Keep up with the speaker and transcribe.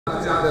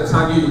家的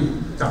参与，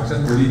掌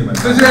声鼓励你们，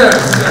谢谢，谢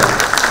谢。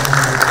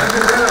Thank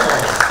you, Daniel.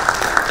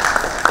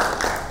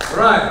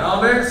 Right,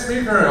 our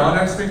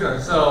next speaker.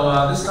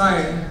 So this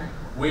time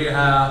we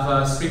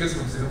have speakers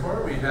from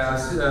Singapore. We have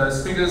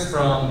speakers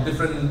from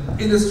different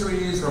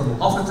industries, from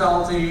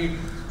hospitality,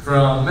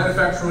 from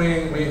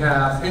manufacturing. We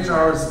have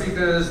HR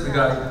speakers. We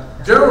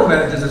got general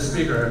managers as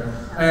speaker.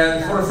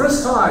 And for the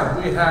first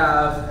time, we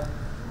have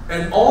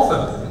an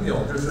author. 我们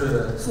有就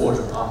是作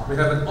者啊 We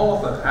have an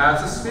author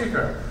as a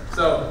speaker.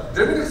 So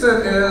Jamie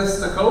Dixon is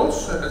the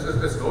coach, as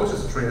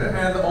a trainer,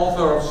 and the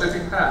author of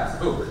Shaping Paths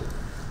book.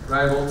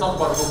 Right, we'll talk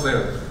about the book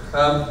later.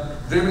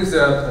 Jamie is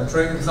a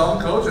training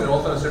consultant coach and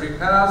author of Shaping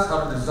Paths,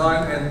 how to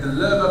design and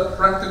deliver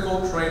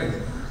practical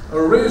training.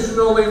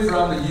 Originally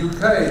from the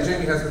UK,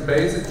 Jamie has been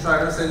based in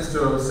China since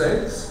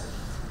 2006.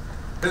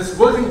 His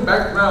working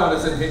background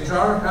is in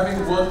HR,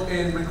 having worked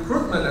in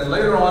recruitment and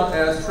later on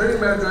as training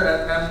manager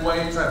at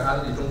Amway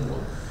China.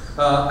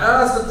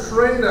 As a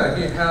trainer,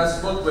 he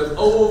has worked with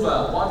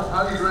over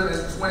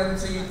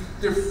 120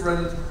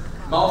 different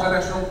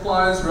multinational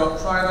clients throughout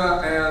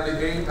China and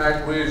the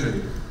APAC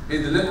region.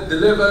 He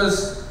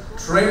delivers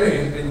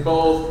training in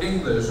both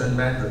English and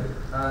Mandarin.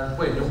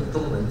 会用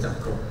中文讲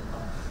课。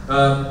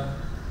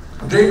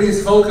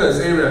Jamie's focus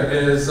area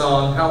is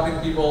on helping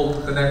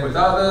people connect with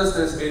others.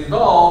 This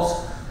involves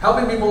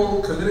helping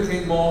people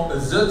communicate more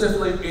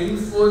assertively,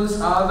 influence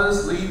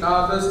others, lead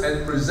others,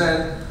 and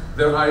present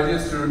their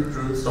ideas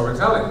through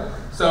storytelling.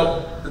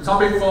 So the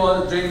topic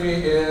for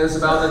Jamie is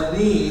about the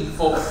need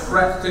for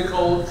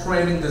practical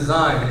training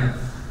design.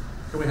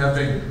 Can we have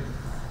Jamie?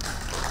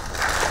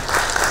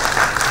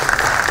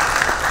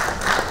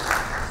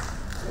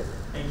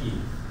 Thank you.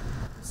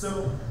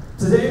 So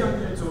today I'm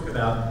going to talk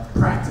about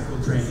practical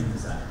training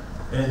design.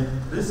 And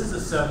this is a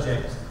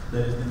subject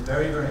that has been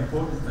very, very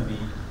important for me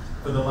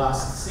for the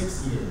last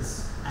 6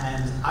 years.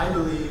 And I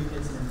believe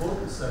it's an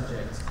important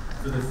subject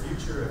for the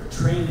future of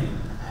training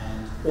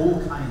and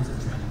all kinds of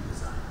training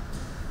design.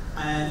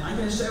 And I'm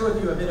going to share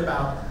with you a bit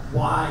about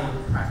why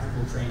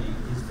practical training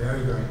is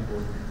very, very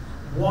important,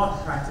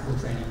 what practical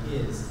training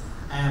is,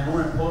 and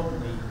more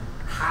importantly,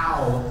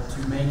 how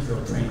to make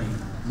your training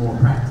more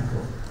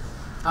practical.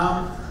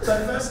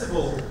 So first of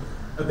all,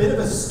 a bit of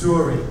a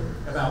story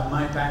about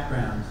my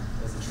background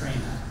as a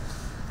trainer.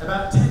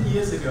 About 10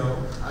 years ago,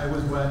 I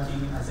was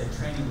working as a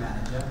training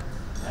manager,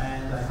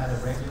 and I had a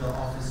regular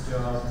office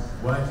job,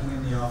 working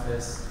in the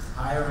office,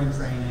 hiring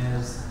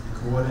trainers, and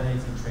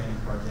coordinating training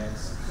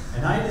projects.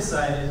 And I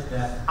decided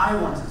that I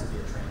wanted to be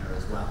a trainer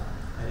as well.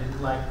 I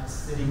didn't like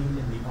sitting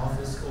in the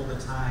office all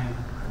the time.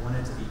 I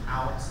wanted to be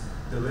out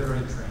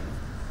delivering training.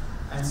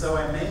 And so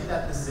I made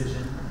that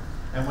decision,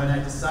 and when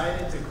I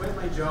decided to quit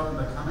my job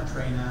and become a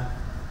trainer,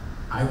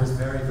 I was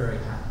very, very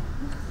happy.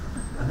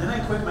 And then I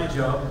quit my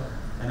job,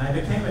 and I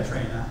became a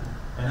trainer,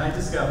 and I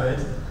discovered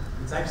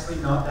it's actually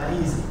not that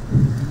easy.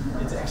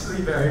 It's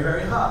actually very,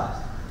 very hard.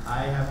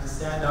 I have to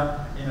stand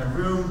up in a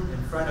room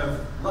in front of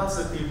lots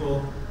of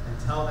people and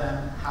tell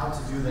them how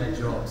to do their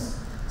jobs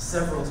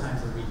several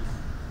times a week.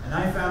 And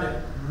I found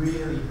it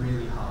really,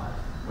 really hard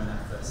when I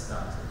first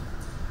started.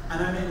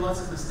 And I made lots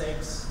of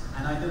mistakes,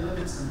 and I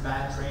delivered some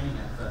bad training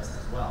at first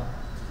as well.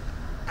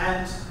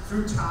 And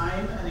through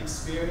time and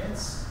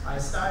experience, I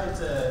started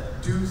to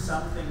do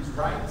some things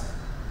right,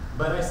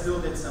 but I still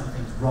did some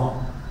things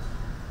wrong.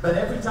 But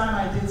every time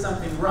I did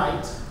something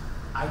right,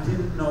 I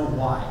didn't know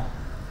why.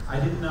 I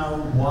didn't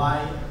know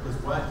why it was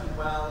working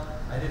well.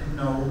 I didn't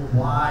know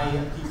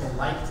why people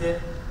liked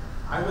it.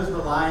 I was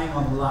relying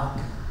on luck.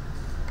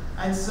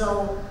 And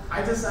so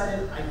I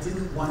decided I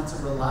didn't want to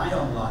rely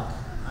on luck.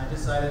 I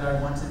decided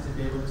I wanted to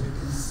be able to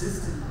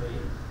consistently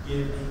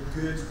give a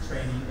good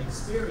training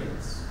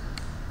experience.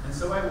 And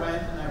so I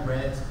went and I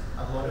read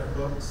a lot of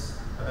books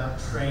about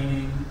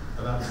training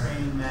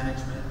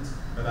management,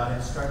 about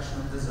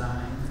instructional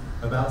design,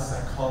 about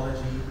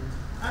psychology.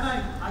 And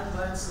I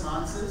learned some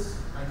answers.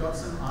 I got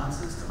some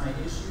answers to my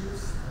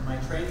issues, and my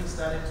training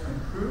started to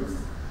improve.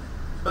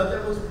 But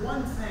there was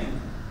one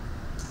thing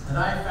that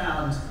I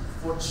found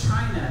for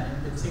China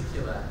in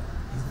particular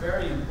is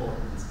very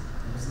important,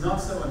 and it's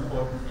not so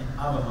important in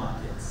other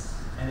markets,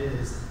 and it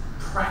is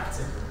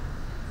practical.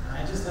 And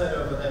I just heard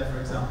over there, for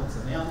example,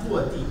 怎么样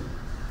落地?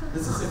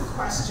 This is a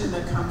question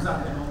that comes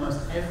up in almost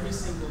every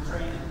single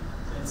training.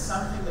 And it's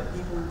something that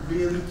people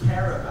really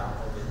care about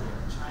over here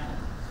in China.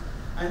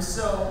 And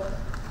so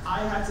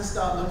I had to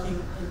start looking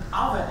in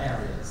other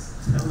areas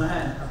to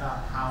learn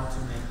about how to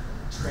make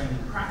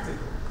training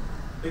practical.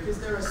 Because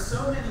there are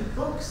so many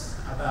books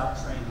about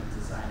training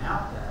design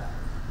out there,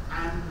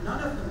 and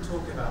none of them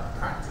talk about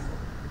practical.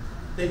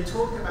 They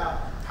talk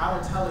about how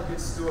to tell a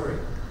good story.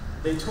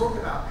 They talk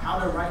about how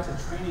to write a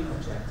training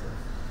objective.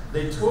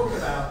 They talk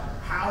about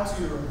how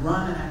to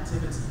run an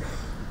activity.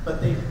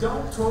 But they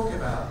don't talk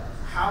about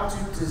how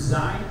to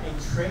design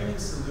a training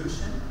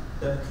solution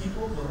that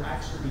people will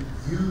actually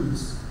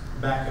use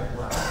back at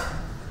work.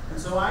 And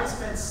so I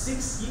spent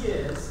 6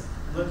 years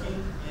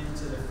looking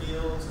into the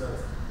fields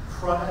of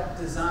product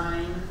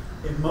design,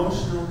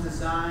 emotional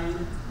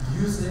design,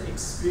 user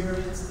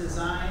experience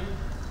design,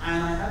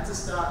 And I had to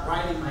start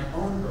writing my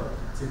own book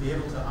to be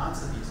able to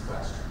answer these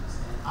questions.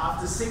 And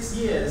after 6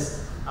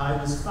 years, I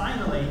was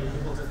finally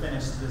able to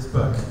finish this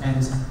book.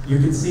 And you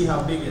can see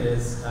how big it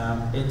is.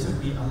 It took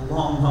me a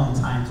long, long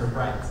time to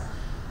write.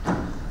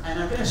 And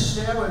I'm going to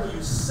share with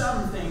you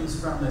some things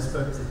from this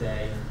book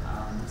today,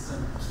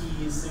 some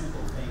key,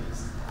 simple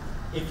things.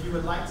 If you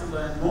would like to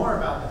learn more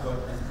about the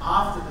book, then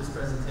after this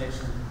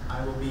presentation,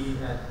 I will be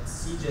at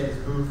CJ's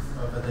booth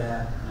over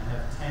there, and I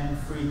have 10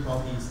 free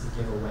copies to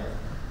give away.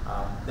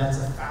 That's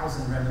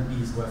 1,000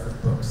 renminbi's worth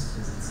of books,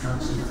 because it's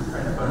not cheap to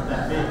print a book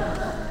that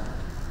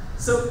big.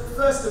 So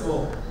first of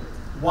all,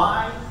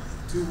 why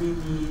do we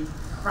need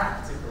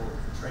practical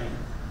training?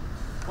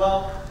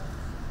 Well,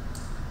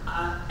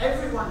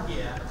 everyone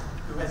here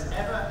who has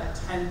ever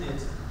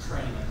attended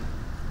training,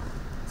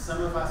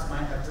 some of us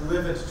might have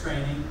delivered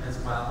training as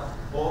well,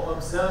 or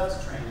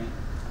observed training.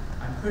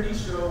 I'm pretty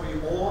sure we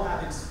all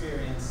have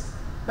experienced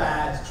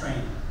bad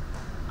training.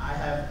 I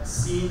have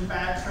seen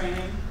bad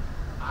training,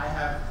 I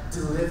have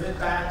delivered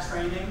bad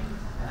training,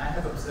 and I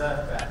have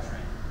observed bad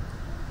training.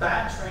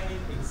 Bad training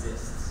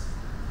exists.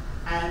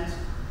 And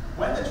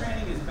when the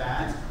training is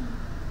bad,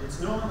 it's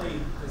normally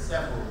for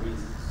several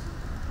reasons.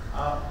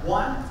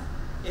 One,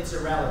 it's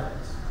irrelevant.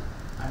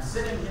 I'm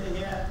sitting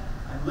here,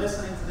 I'm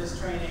listening to this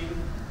training,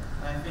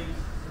 and I think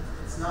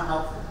it's not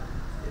helpful.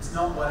 It's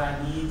not what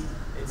I need.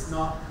 It's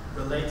not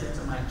related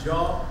to my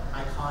job.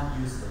 I can't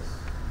use this.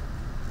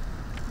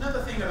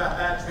 Another thing about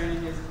bad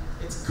training is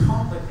it's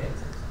complicated.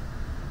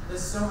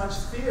 There's so much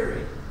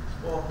theory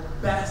or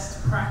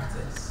best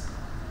practice,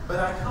 but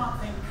I can't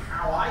think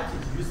how I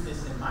could use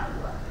this in my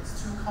work.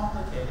 It's too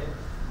complicated.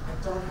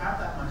 I don't have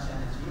that much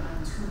energy.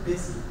 I'm too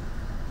busy.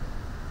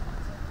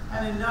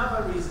 And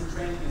another reason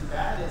training is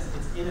bad is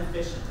it's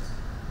inefficient.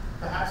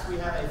 Perhaps we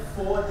have a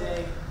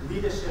 4-day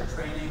leadership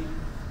training,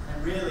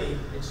 and really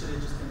it should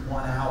have just been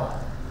 1 hour.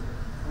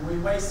 When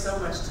we waste so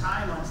much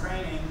time on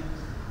training,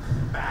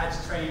 bad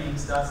training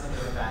starts to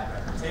get a bad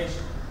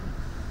reputation.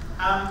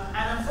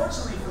 And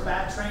unfortunately for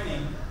bad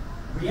training,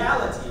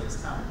 reality is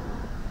coming.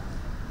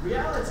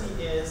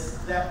 Reality is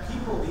that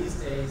people these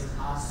days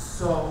are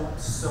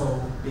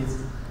so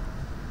busy.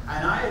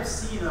 And I have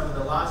seen over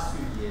the last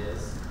few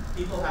years,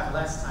 people have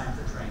less time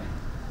for training.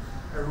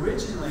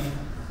 Originally,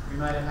 we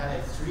might have had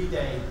a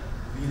 3-day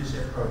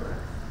leadership program.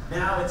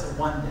 Now it's a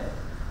 1-day.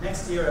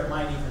 Next year it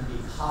might even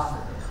be half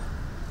a day.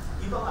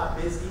 People are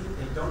busy,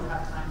 they don't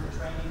have time for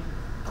training,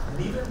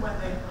 and even when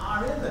they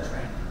are in the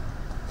training,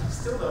 they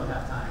still don't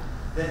have time.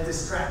 They're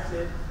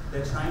distracted,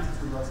 they're trying to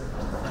do lots of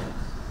other things.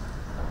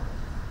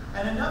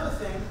 And another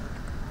thing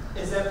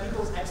is that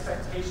people's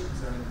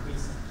expectations are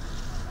increasing.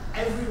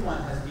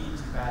 Everyone has been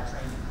to bad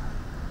training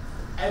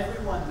now.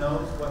 Everyone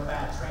knows what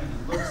bad training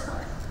looks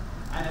like.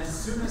 And as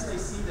soon as they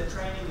see the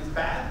training is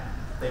bad,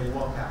 they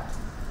walk out.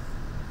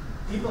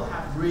 People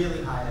have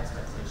really high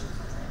expectations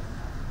for training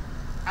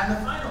now. And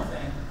the final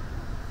thing,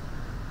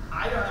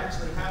 I don't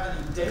actually have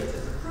any data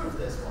to prove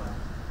this one,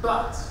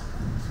 but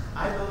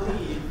I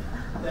believe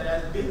that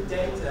as big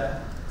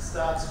data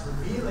starts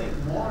revealing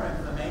more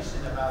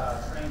information about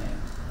our training,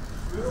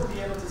 we will be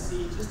able to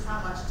see just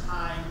how much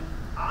time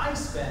I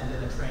spend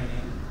in a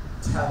training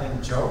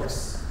telling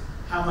jokes,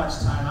 how much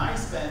time I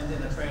spend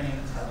in a training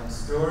telling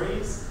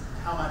stories,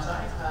 how much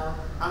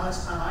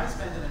time I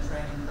spend in a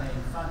training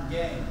playing fun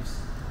games,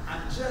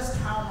 and just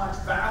how much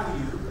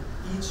value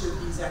each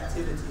of these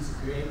activities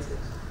created,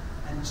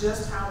 and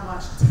just how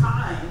much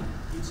time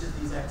each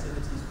of these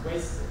activities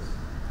wasted.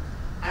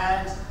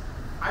 And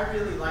I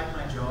really like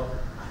my job.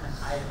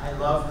 I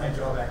love my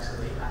job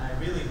actually, and I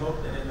really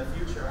hope that in the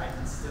future I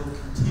can still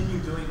continue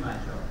doing my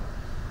job.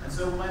 And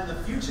so when the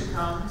future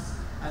comes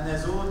and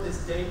there's all of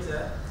this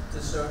data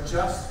to show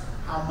just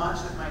how much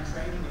of my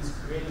training is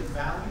creating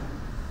value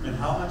and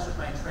how much of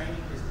my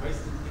training is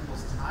wasting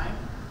people's time,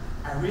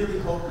 I really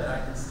hope that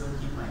I can still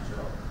keep my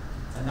job.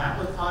 And that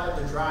was part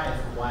of the drive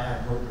for why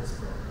I wrote this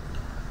book.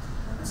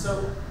 And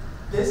so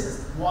this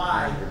is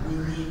why we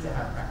need to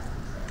have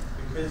practical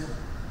training, because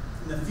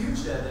in the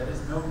future there is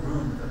no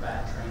room for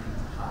bad training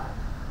to hide.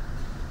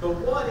 But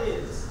what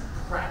is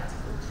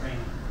practical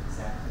training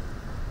exactly?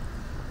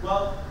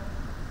 Well,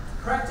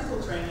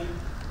 practical training,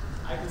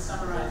 I can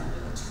summarize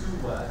it in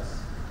 2 words.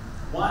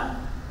 One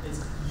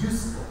is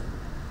useful.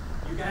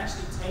 You can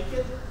actually take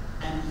it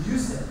and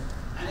use it,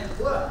 and it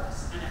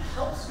works, and it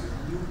helps you,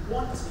 and you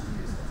want to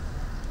use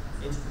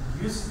it. It's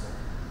useful.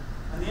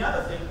 And the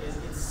other thing is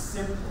it's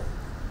simple.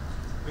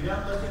 We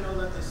don't look at all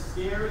of this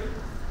theory.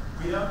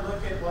 We don't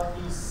look at what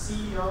these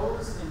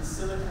CEOs in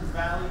Silicon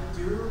Valley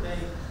do.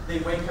 They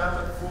wake up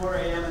at 4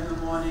 a.m. in the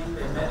morning,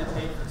 they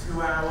meditate for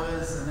 2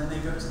 hours, and then they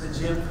go to the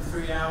gym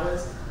for 3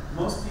 hours.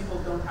 Most people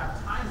don't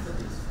have time for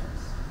these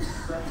things.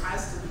 So it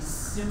has to be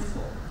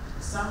simple.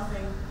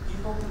 Something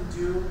people can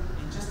do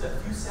in just a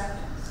few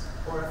seconds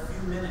or a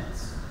few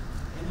minutes.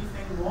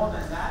 Anything more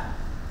than that,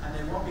 and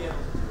they won't be able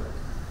to do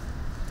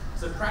it.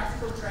 So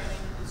practical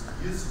training is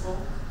useful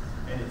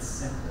and it's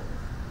simple.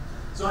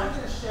 So I'm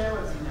going to share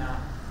with you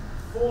now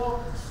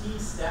 4 key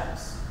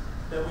steps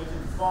that we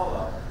can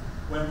follow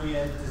when we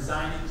are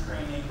designing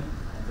training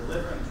and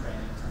delivering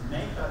training to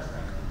make our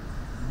training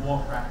more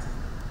practical.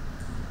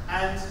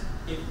 And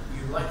if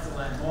you'd like to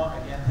learn more,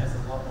 again, there's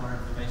a lot more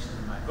information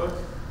in my book,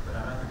 but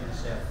I'm only going to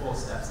share 4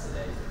 steps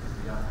today because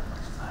we don't have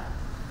much time.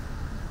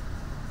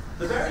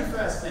 The very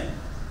first thing,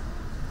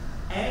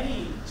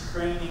 any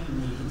training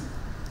need,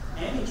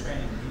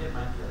 it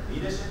might be a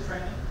leadership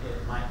training,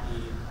 it might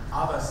be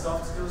other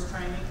soft skills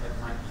training, it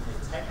might be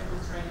a technical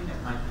training,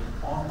 it might be an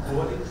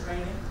onboarding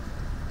training.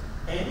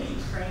 Any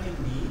training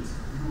need,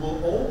 you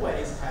will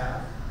always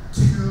have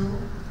 2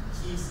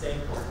 key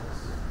stakeholders.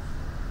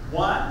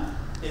 One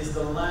is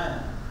the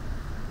learner,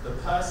 the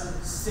person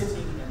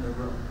sitting in the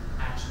room,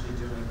 actually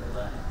doing the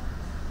learning.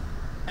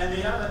 And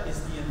the other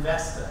is the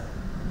investor,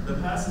 the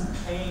person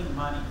paying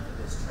money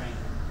for this training.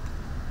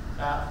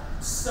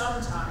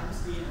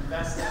 Sometimes the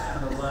investor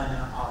and the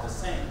learner are the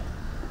same.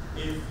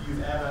 If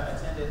you've ever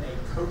attended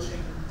a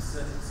coaching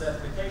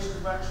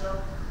certification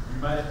workshop,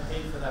 you might have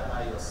paid for that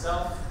by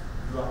yourself.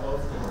 You are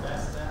both the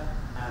investor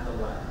and the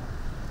learner.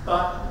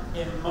 But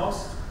in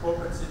most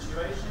corporate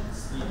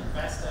situations, the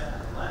investor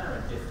and the learner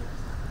are different.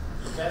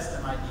 The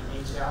investor might be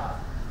HR,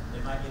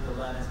 it might be the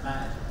learner's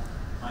manager,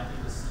 it might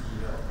be the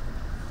CEO.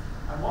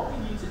 And what we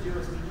need to do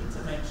is we need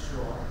to make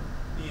sure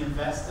the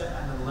investor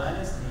and the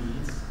learner's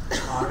needs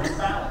are in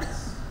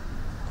balance.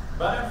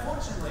 But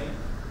unfortunately,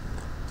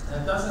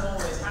 that doesn't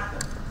always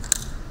happen.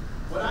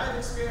 What I've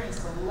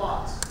experienced a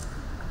lot,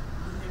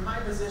 in my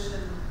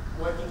position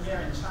working here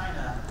in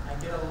China, I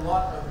get a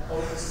lot of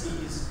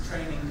overseas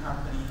training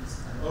companies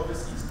and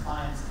overseas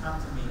clients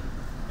come to me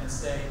and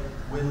say,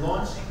 we're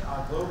launching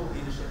our global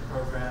leadership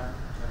program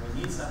and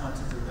we need someone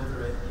to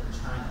deliver it in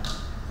China.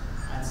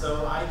 And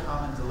so I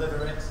come and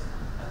deliver it,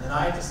 and then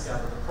I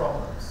discover the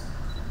problems.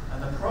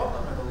 And the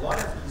problem with a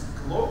lot of these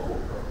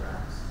global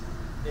programs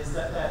is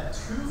that they're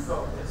too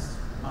focused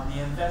on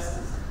the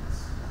investors'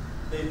 needs.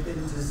 They've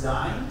been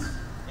designed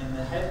in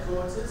the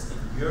headquarters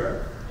in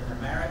Europe, in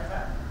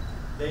America.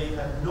 They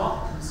have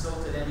not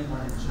consulted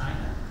anyone in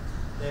China.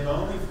 They've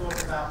only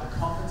thought about the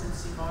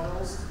competency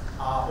models,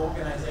 our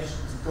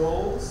organization's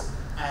goals,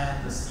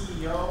 and the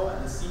CEO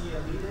and the senior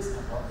leaders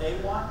and what they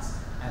want,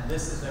 and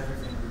this is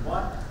everything we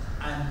want.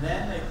 And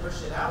then they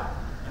push it out,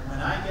 and when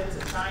I get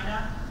to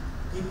China,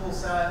 people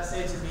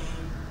say to me,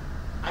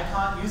 I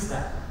can't use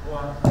that,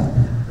 or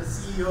the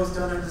CEOs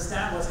don't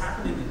understand what's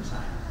happening in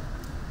China.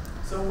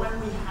 So when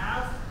we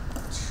have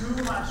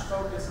too much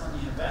focus on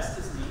the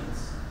investors'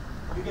 needs,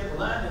 you get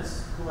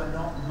learners who are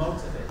not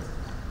motivated.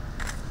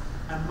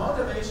 And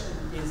motivation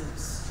is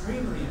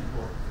extremely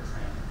important for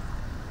training,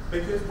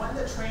 because when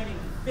the training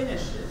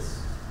finishes,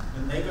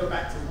 when they go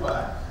back to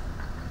work,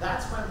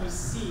 that's when we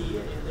see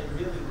if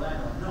they really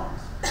learn or not.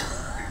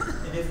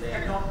 And if they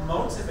are not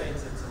motivated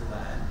to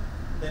learn,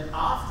 then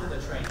after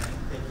the training,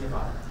 they give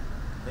up.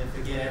 They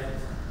forget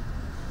everything.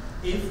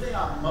 If they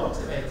are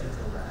motivated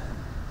to learn,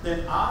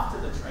 then after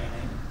the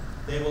training,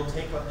 they will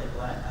take what they've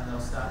learned and they'll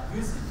start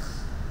using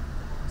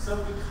it. So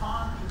we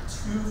can't be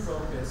too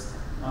focused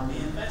on the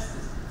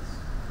investors' needs.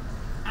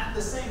 At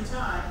the same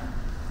time,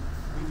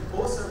 we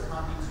also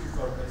can't be too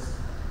focused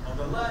on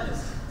the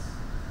learners' needs.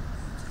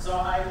 So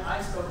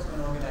I spoke to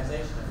an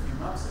organization a few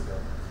months ago.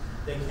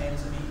 They came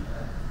to me,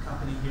 a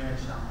company here in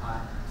Shanghai,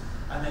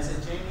 and they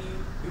said, Jamie,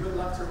 we would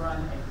love to run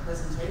a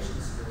presentation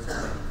skills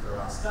training for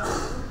our staff.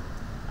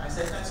 I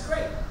said, that's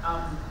great.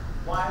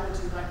 Why would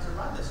you like to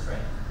run this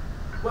training?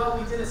 Well,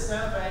 we did a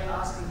survey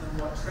asking them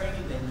what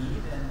training they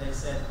need, and they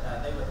said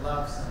they would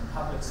love some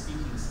public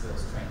speaking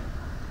skills training.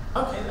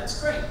 Okay,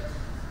 that's great.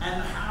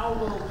 And how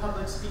will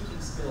public speaking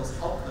skills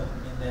help them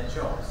in their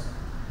jobs?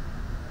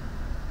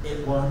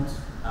 It won't.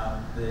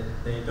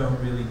 They don't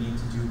really need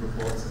to do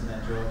reports in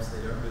their jobs. They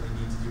don't really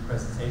need to do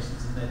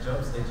presentations in their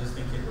jobs. They just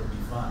think it would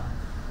be fun.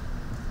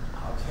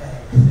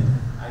 Okay.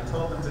 I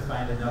told them to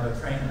find another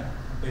trainer,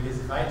 because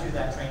if I do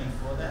that training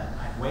for them,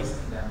 I'm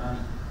wasting their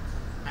money.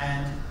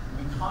 And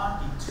we can't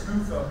be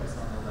too focused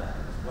on the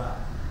learner as well.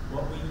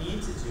 What we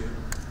need to do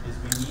is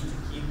we need to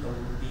keep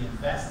the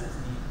investors'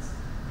 needs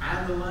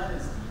and the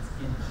learners' needs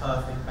in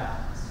perfect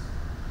balance.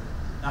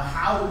 Now,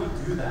 how do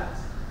we do that?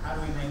 How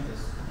do we make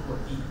this work?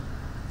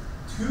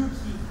 2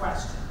 key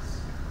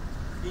questions.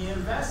 The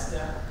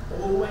investor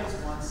always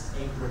wants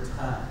a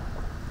return.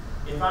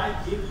 If I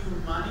give you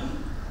money,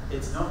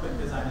 it's not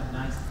because I'm a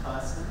nice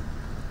person,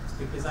 it's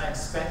because I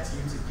expect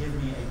you to give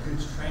me a good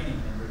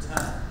training in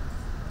return.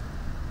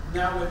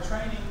 Now with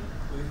training,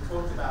 we've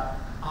talked about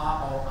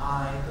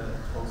ROI,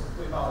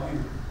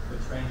 the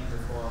training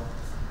before.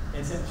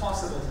 It's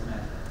impossible to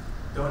measure.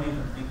 Don't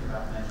even think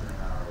about measuring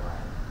ROI.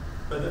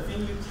 But the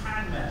thing you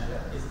can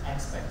measure is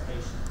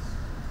expectations,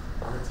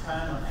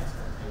 return on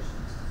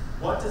expectations.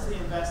 What does the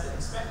investor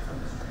expect from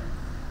this training?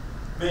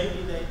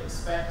 Maybe they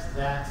expect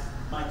that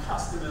my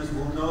customers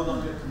will no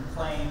longer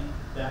complain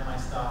that my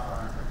staff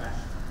are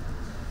unprofessional.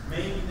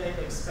 Maybe they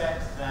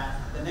expect that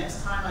the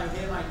next time I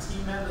hear my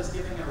team members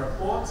giving a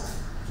report,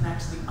 I can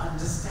actually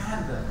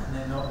understand them and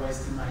they're not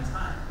wasting my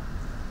time.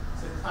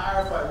 So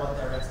clarify what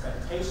their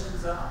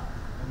expectations are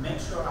and make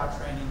sure our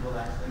training will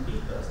actually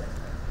meet those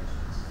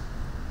expectations.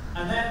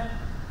 And then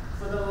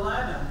for the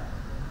learner,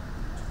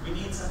 we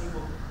need something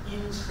called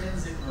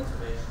intrinsic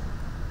motivation.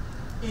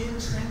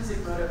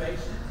 Intrinsic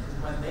motivation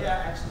is when they are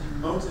actually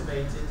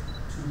motivated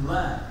to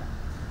learn.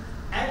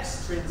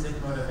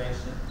 Extrinsic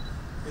motivation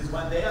is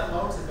when they are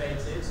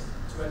motivated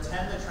to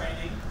attend the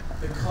training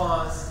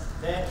because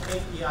their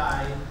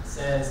KPI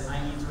says,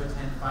 I need to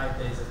attend 5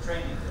 days of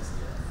training this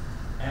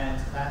year.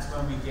 And that's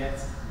when we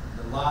get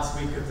the last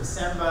week of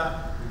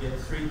December, we get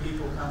 3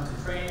 people come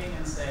to training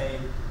and say,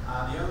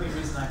 the only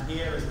reason I'm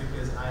here is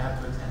because I have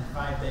to attend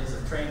 5 days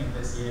of training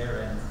this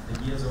year and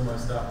the year's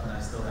almost up and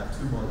I still have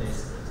 2 more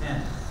days to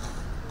attend.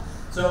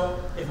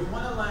 So if we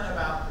want to learn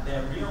about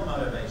their real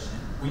motivation,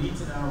 we need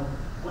to know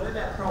what are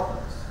their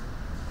problems.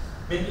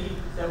 Maybe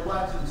they're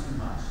working too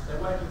much,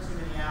 they're working too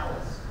many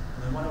hours,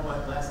 and they want to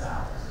work less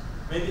hours.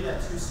 Maybe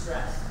they're too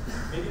stressed.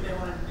 Maybe they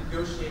want to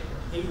negotiate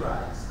a pay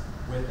rise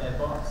with their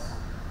boss.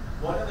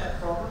 What are their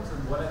problems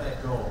and what are their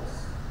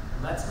goals?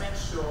 Let's make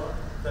sure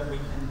that we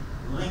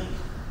can link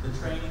the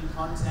training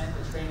content,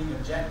 the training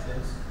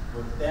objectives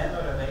with their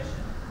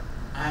motivation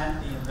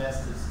and the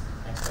investor's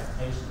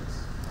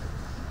expectations.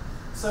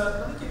 So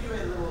let me give you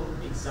a little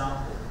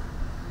example.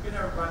 I'm going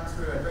to run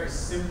through a very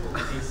simple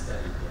case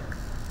study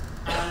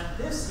here. And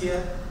this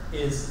here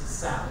is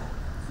Sally.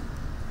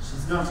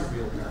 She's not a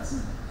real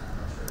person.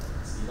 I'm not sure if you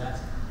can see that.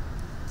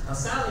 Now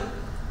Sally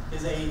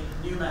is a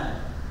new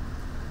manager.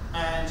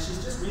 And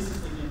she's just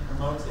recently been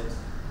promoted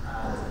to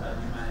a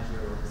new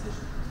managerial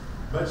position.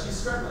 But she's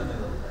struggling a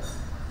little bit.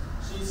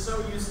 She's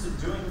so used to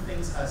doing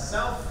things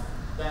herself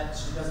that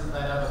she doesn't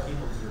let other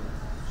people do it.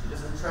 She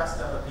doesn't trust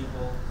other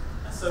people,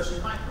 and so she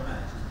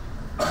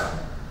micromanages.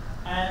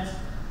 And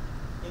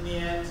in the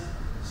end,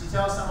 she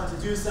tells someone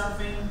to do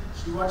something,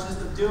 she watches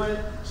them do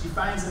it, she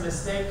finds a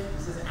mistake, and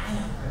says, and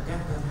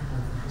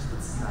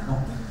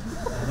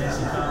then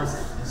she comes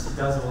and she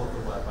does all of the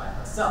work by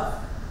herself.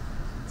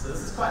 So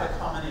this is quite a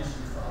common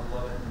issue for a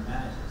lot of new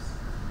managers.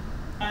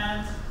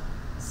 And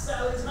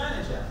Sally's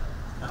manager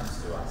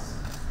comes to us.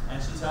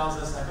 And she tells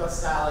us, I've got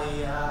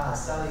Sally,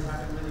 Sally's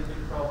having really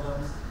big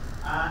problems.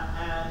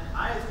 And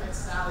I expect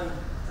Sally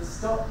to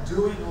stop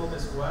doing all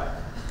this work,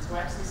 to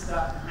actually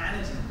start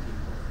managing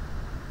people.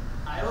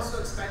 I also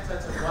expect her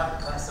to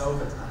work less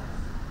overtime.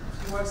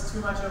 If she works too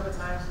much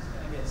overtime, she's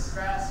going to get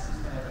stressed, she's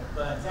going to get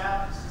burnt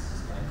out, and she's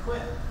just going to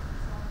quit.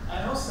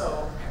 And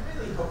also, I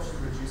really hope she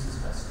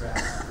reduces her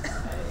stress.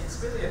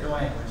 It's really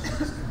annoying when she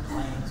just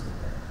complains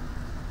with it.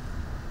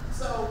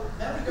 So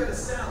then we go to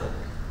Sally.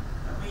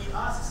 We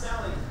ask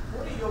Sally,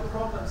 what are your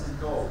problems and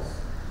goals?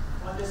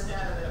 To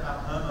understand a bit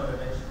about her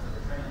motivation for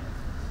the training.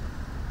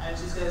 And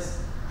she says,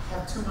 I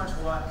have too much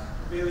work, I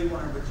really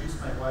want to reduce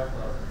my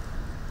workload.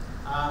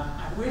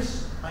 I wish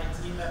my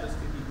team members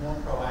could be more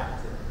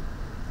proactive.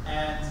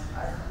 And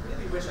I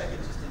really wish I could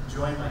just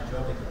enjoy my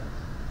job again.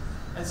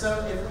 And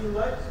so if we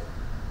look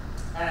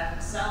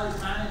at Sally's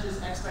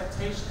manager's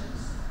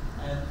expectations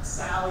and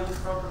Sally's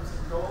problems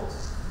and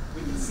goals,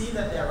 we can see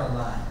that they're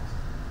aligned.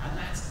 And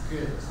that's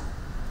good.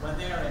 When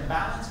they are in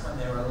balance, when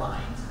they're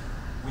aligned,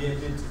 we are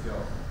good to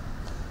go.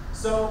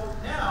 So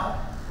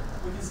now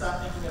we can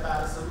start thinking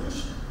about a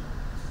solution.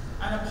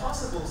 And a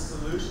possible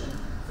solution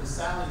for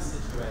Sally's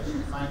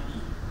situation might be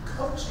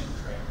coaching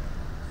training.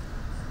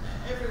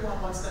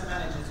 Everyone wants their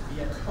manager to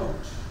be a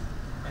coach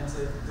and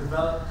to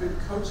develop good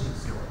coaching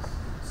skills.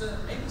 So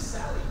maybe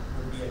Sally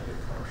would be a good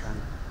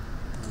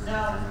coach.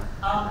 Now,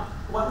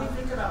 when we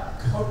think about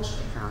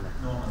coaching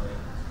normally,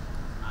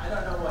 I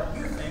don't know what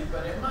you think,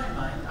 but in my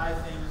mind, I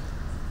think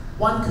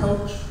one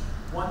coach,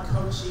 one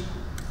coachee,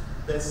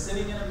 they're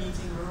sitting in a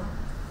meeting room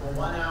for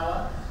 1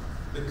 hour.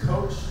 The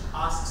coach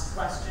asks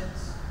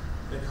questions.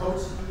 The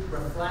coachee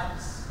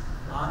reflects,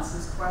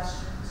 answers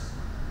questions.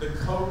 The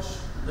coach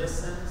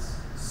listens,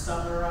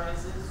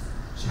 summarizes,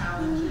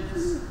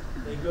 challenges.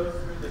 They go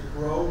through the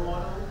GROW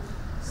model,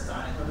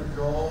 starting with a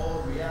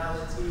goal,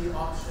 reality,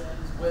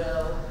 options,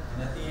 will,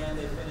 and at the end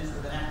they finish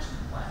with an action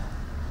plan.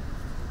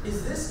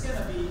 Is this going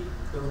to be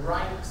the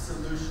right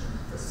solution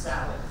for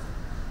Sally?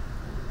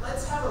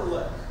 Let's have a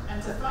look.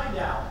 And to find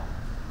out,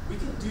 we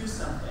can do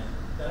something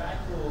that I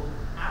call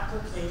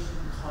application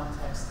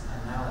context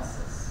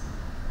analysis.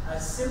 A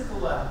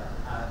simpler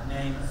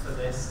name for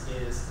this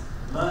is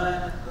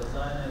learn the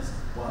learner's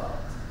world.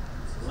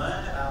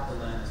 Learn about the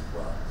learner's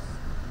world.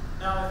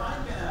 Now, if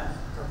I'm going to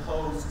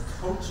propose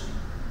coaching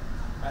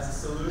as a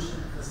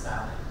solution for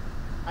Sally,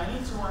 I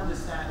need to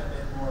understand a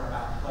bit more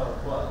about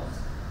her world.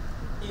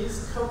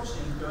 Is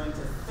coaching going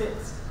to fit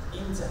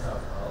into her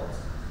world,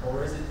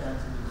 or is it going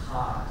to be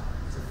hard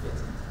to fit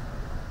into her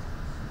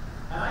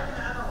world? And I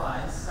can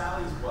analyze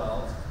Sally's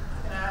world,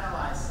 I can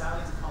analyze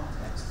Sally's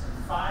context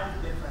from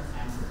 5 different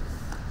angles.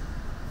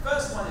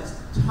 First one is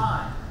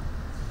time.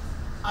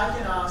 I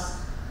can ask,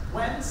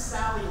 when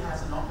Sally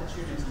has an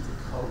opportunity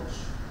to coach,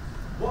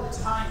 what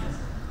time is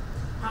it?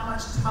 How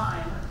much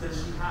time does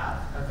she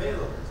have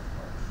available to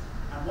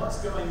coach? And what's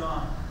going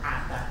on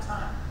at that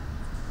time?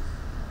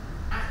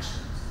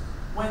 Actions.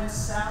 When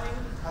Sally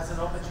has an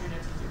opportunity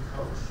to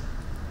coach,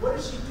 what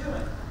is she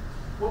doing?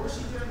 What was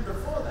she doing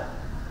before that?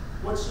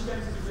 What's she going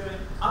to be doing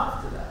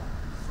after that?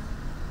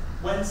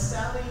 When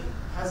Sally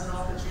has an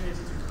opportunity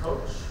to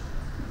coach,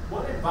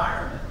 what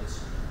environment is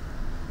she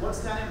in? What's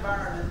that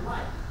environment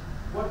like?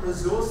 What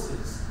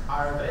resources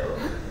are available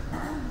to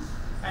her?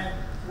 And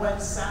when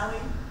Sally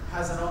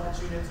has an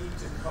opportunity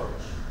to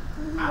coach,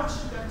 how is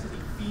she going to be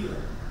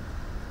feeling?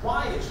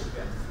 Why is she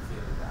going to be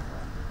feeling that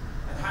way?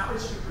 And how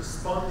is she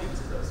responding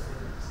to those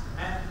feelings?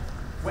 And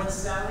when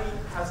Sally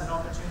has an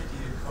opportunity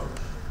to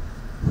coach,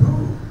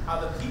 who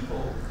are the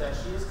people that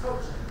she is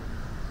coaching?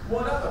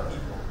 What other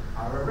people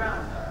are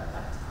around her at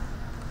that time?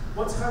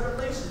 What's her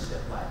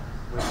relationship like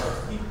with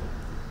those people?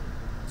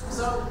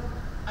 So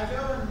I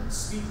go and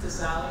speak to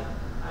Sally.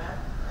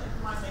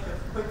 I might make a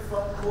quick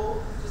phone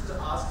call just to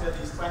ask her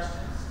these questions.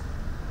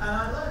 And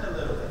I learned a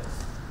little bit.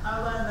 I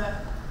learned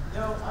that,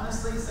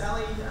 honestly,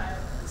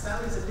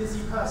 Sally's a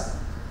busy person.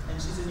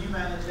 And she's a new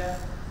manager.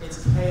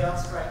 It's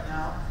chaos right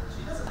now.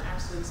 She doesn't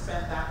actually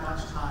spend that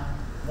much time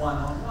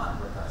one-on-one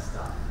with her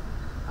staff.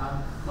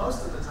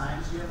 Most of the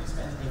time, she only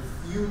spends a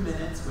few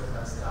minutes with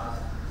her staff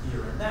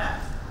here and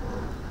there.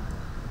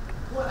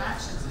 What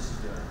actions is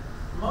she doing?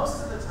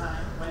 Most of the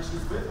time, when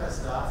she's with her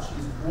staff,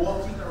 she's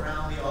walking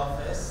around the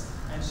office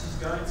and she's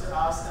going to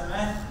ask them,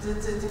 and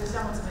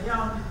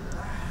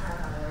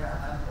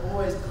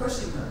always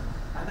pushing them.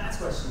 And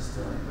that's what she's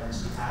doing when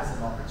she has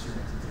an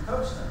opportunity to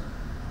coach them.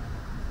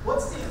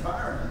 What's the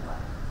environment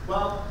like?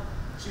 Well,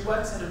 she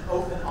works in an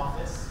open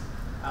office.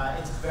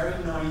 It's very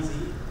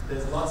noisy.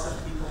 There's lots of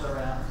people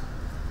around.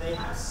 They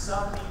have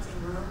some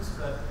meeting rooms,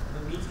 but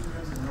the meeting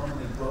rooms are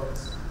normally booked,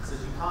 so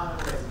she can't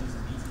always use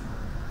a meeting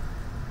room.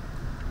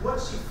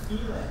 What's she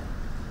feeling?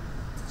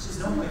 She's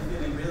normally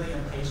feeling really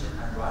impatient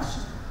and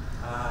rushed.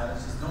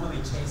 She's normally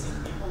chasing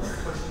people and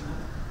pushing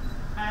them.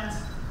 And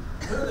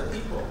who are the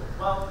people?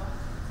 Well,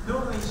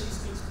 normally she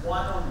speaks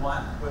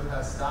one-on-one with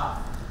her staff,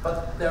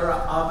 but there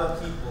are other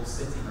people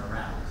sitting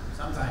around,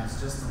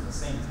 sometimes just on the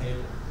same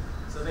table.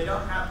 So they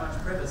don't have much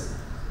privacy.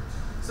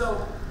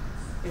 So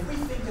if we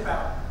think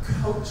about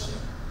coaching,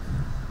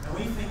 and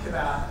we think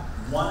about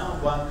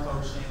one-on-one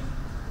coaching,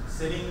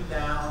 sitting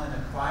down in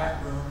a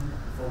quiet room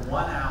for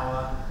 1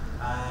 hour,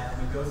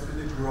 and we go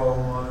through the GROW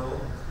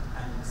model,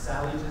 and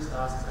Sally just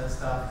asks her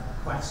staff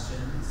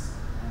questions,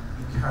 and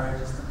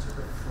encourages them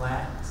to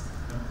reflect,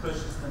 and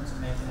pushes them to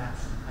make an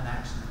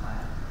action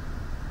plan.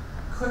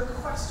 Quick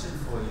question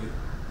for you.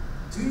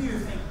 Do you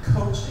think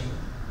coaching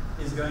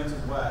is going to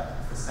work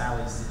for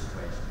Sally's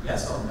situation?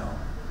 Yes or no?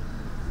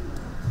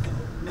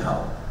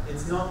 No,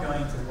 it's not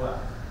going to work.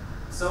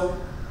 So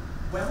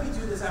when we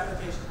do this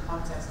application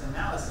context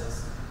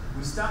analysis,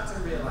 we start to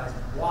realize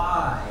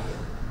why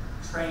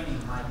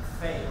training might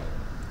fail.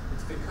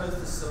 It's because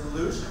the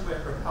solution we're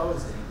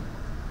proposing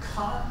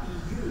can't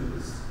be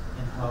used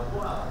in her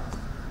world.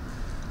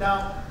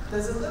 Now,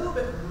 there's a little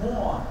bit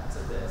more to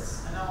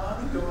this, and I'll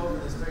only go over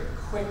this very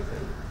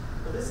quickly,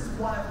 but this is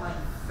one of my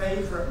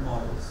favorite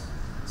models.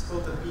 It's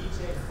called the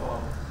BJ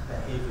Fogg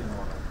behavior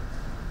model.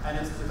 And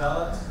it's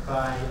developed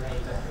by a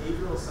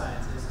behavioral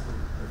scientist,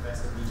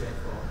 Professor BJ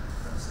Fogg,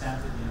 from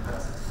Stanford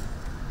University.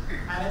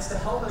 And it's to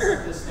help us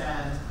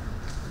understand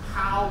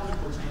how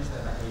people change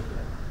their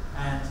behavior,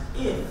 and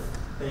if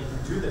they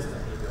can do this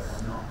behavior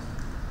or not.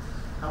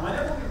 And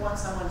whenever we want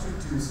someone to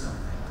do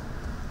something,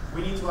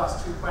 we need to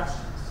ask two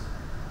questions.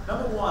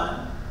 Number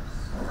one,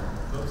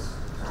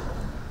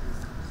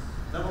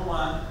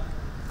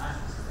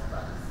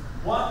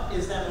 what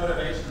is their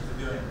motivation for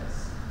doing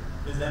this?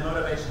 Is their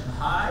motivation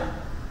high,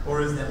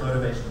 or is their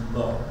motivation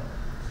low?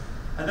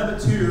 And number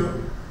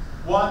two,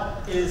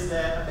 what is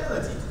their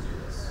ability to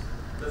do this?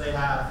 Do they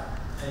have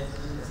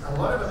a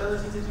lot of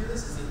ability to do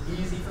this? Is it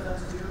easy for them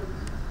to do,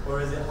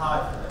 or is it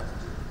hard for them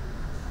to do?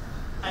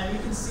 And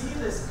you can see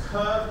this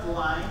curved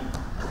line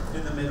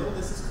in the middle.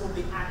 This is called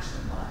the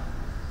action line.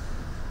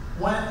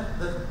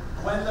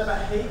 When the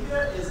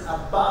behavior is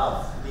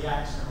above the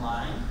action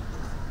line,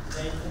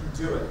 they can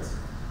do it.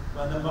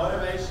 When the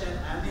motivation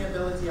and the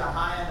ability are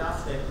high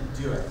enough, they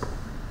can do it.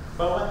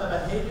 But when the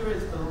behavior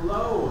is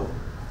below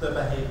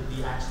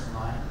the action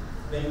line,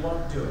 they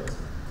won't do it.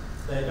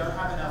 They don't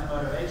have enough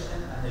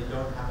motivation and they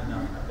don't have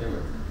enough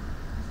ability.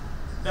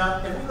 Now,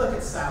 if we look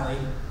at Sally,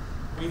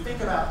 we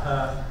think about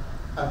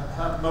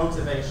her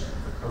motivation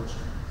for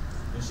coaching.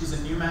 She's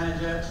a new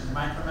manager, she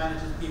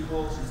micromanages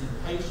people, she's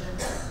impatient.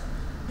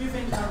 Do you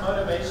think her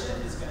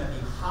motivation is going to be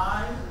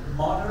high,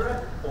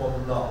 moderate, or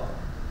low?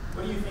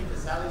 What do you think is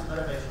Sally's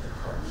motivation to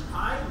coach?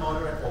 High,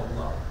 moderate, or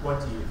low? What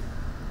do you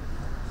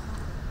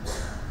think?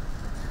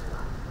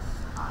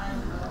 I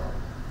know.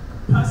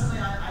 Personally,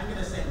 I'm going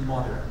to say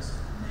moderate.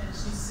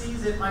 She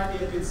sees it might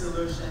be a good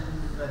solution,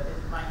 but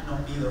it might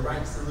not be the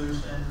right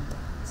solution.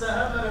 So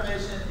her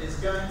motivation is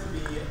going to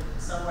be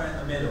somewhere in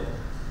the middle,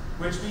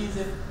 which means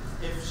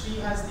if she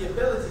has the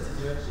ability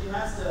to do it, it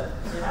has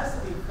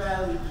to be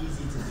fairly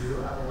easy to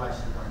do, otherwise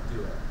she won't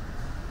do it.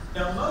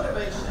 Now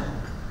motivation,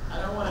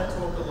 I don't want to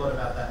talk a lot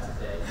about that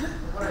today, but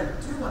what I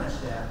do want to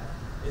share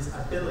is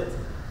ability.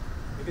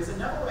 Because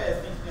another way of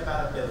thinking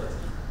about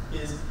ability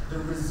is the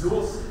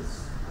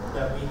resources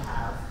that we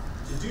have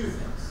to do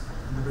things,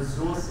 and the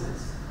resources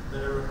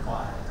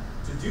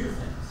do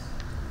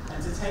things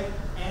and to take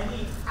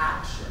any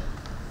action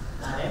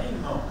at any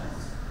moment,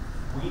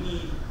 we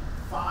need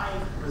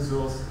 5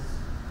 resources.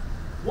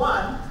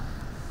 One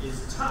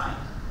is time.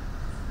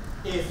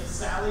 If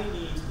Sally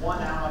needs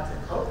 1 hour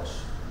to coach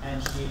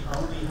and she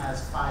only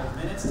has 5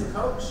 minutes to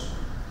coach,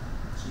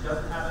 she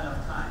doesn't have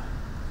enough time.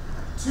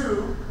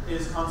 2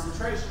 is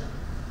concentration.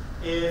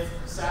 If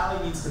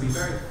Sally needs to be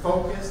very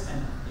focused,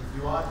 and if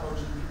you are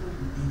coaching people,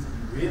 you need to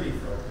be really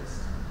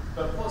focused.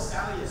 But poor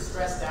Sally is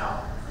stressed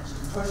out and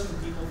she's pushing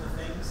people for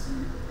things,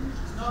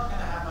 she's not going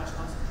to have much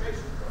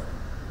concentration for it.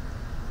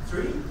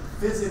 3,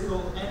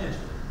 physical energy.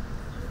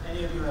 If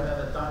any of you have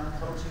ever done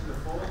coaching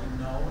before,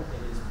 you know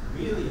it is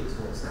really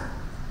exhausting.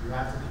 You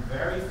have to be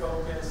very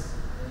focused,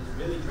 and it's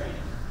really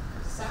draining.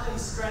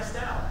 Sally's stressed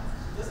out.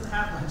 She doesn't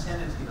have much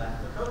energy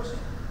left for coaching.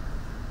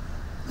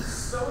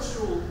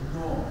 Social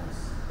norms.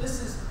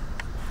 This is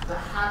the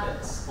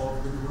habits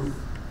of the group.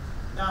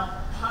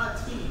 Now, her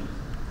team,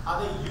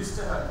 are they used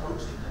to her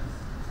coaching them?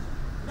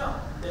 No,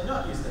 they're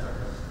not used to her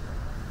coaching them.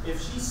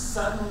 If she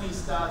suddenly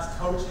starts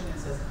coaching and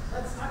says,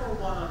 let's have a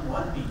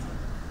one-on-one meeting,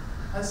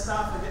 her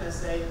staff are going to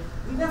say,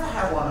 we never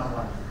have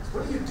one-on-one meetings.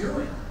 What are you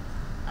doing?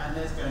 And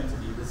there's going to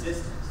be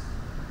resistance.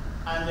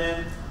 And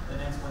then the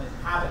next one is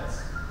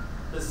habits.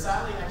 Does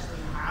Sally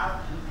actually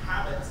have any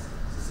habits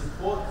to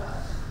support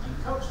her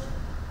in coaching?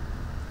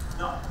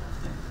 No,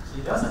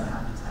 she doesn't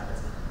have these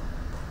habits anymore.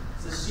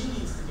 So she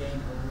needs to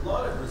gain a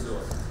lot of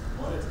resources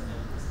in order to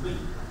make this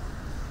leap.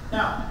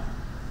 Now,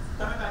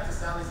 coming back to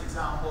Sally's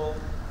example,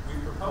 we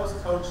proposed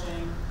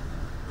coaching.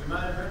 We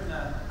might have written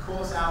a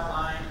course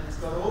outline, and it's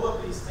got all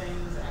of these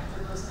things: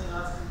 active listening,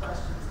 asking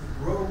questions,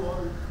 the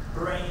grow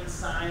brain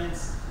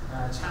science,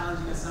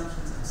 challenging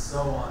assumptions, and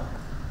so on.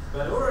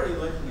 But already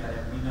looking at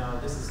it, we know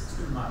this is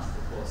too much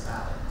for poor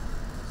Sally.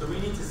 So we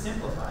need to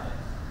simplify it.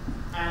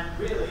 And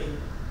really,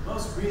 the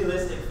most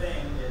realistic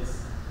thing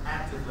is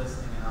active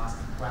listening and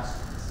asking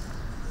questions.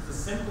 It's the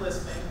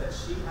simplest thing that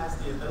she has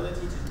the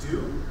ability to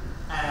do,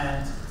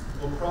 and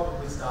will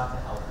probably start to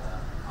help her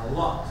a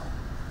lot.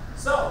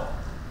 So,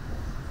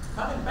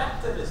 coming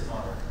back to this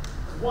model,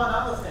 there's one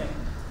other thing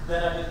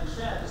that I didn't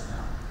share just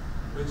now,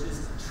 which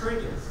is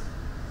triggers.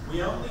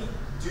 We only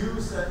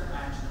do certain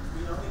actions,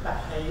 we only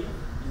behave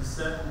in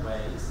certain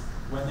ways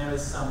when there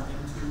is something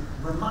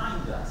to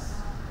remind us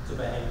to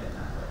behave in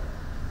that way.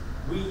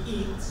 We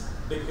eat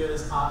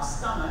because our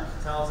stomach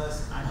tells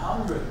us, I'm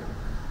hungry.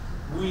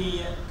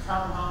 We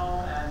come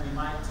home and we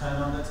might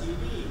turn on the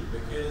TV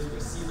because we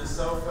see the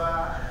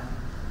sofa and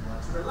we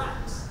want to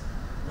relax.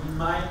 We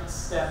might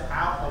step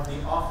out of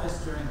the office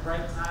during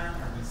break time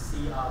and we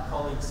see our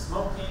colleagues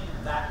smoking,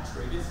 and that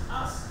triggers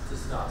us to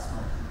start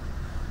smoking.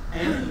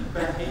 Any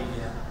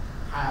behavior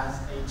has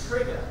a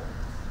trigger,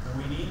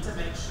 and we need to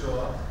make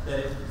sure that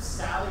if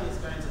Sally is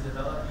going to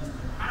develop these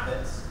new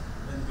habits,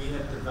 then we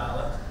have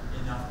developed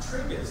enough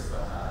triggers for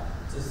her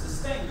to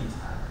sustain these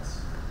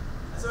habits.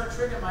 And so a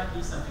trigger might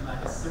be something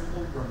like a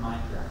simple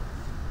reminder.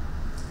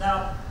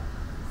 Now,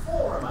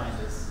 for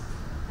reminders,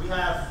 we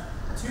have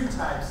 2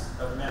 types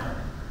of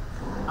memory.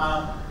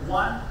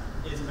 One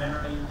is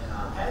memory in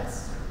our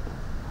heads,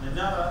 and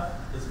another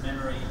is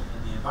memory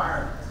in the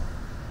environment.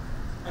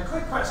 A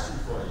quick question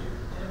for you.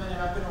 In a minute,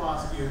 I'm going to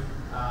ask you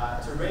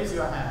to raise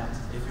your hand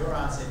if your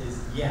answer is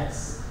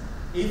yes.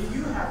 If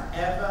you have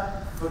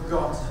ever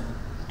forgotten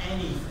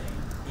anything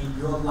in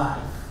your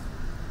life,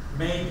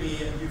 maybe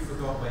you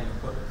forgot where you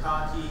put the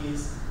car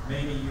keys,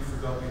 maybe you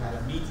forgot you had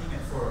a meeting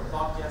at 4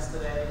 o'clock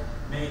yesterday,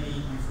 maybe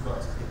you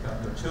forgot to pick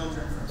up your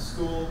children from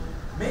school,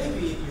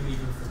 maybe you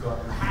even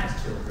forgot you had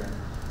children.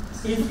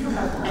 If you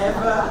have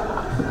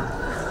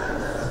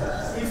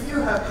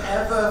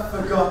ever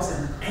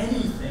forgotten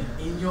anything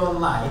in your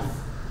life,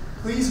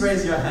 please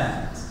raise your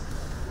hand.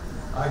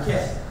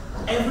 Okay,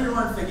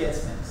 everyone forgets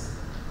things.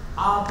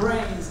 Our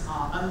brains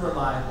are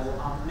unreliable,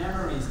 our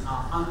memories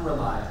are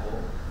unreliable,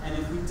 and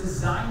if we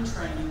design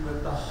training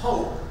with the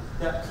hope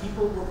that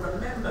people will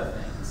remember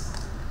things,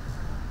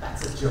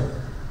 that's a joke.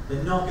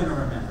 They're not going to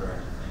remember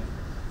anything.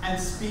 And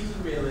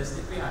speaking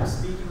realistically, I'm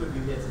speaking with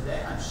you here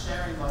today, I'm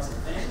sharing lots of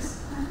things.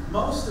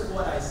 Most of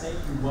what I say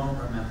you won't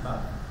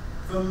remember.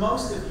 For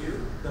most of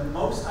you, the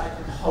most I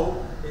can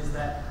hope is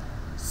that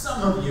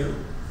some of you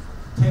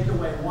take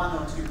away 1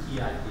 or 2 key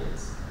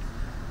ideas.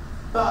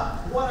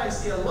 But what I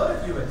see a lot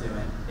of you are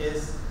doing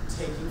is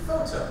taking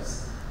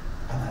photos.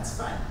 And that's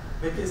fine.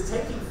 Because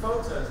taking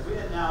photos, we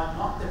are now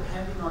not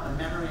depending on the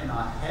memory in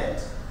our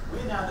head,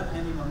 we're now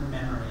depending on the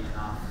memory in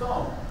our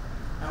phone.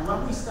 And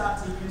when we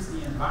start to use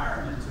the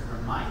environment to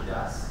remind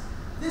us,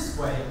 this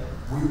way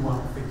we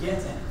won't forget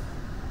anything.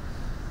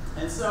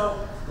 And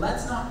so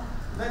let's not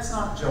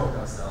joke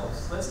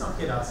ourselves, let's not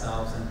kid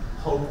ourselves and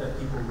hope that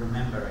people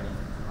remember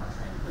anything from our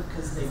training,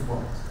 because they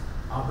won't.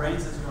 Our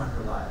brains are too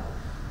unreliable.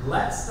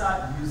 Let's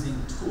start using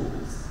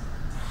tools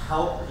to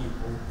help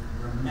people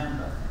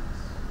remember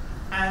things.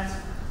 And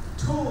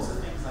tools are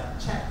things like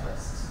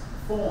checklists,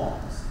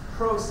 forms,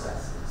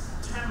 processes,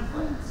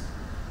 templates.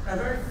 A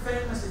very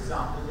famous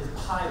example is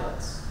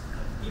pilots,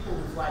 people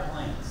who fly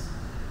planes.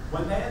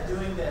 When they're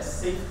doing their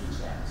safety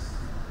checks,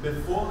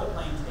 before the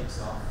plane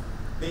takes off,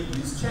 they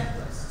use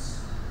checklists.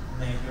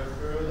 And they go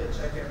through, they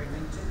check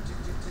everything, tick, tick,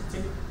 tick,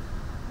 tick, tick.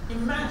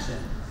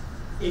 Imagine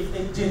if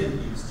they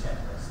didn't use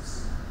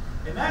checklists.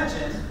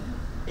 Imagine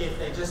if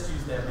they just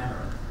used their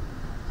memory.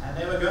 And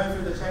they were going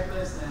through the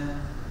checklist and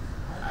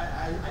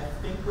I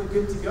think we're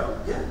good to go.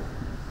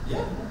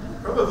 Yeah,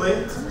 probably.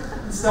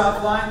 And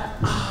start flying.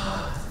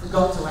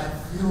 Forgot to add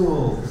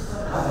fuel.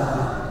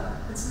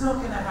 It's not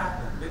going to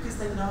happen because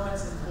they know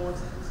it's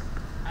important.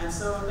 And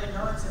so if they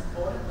know it's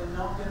important, we're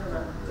not going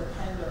to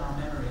depend on our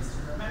memories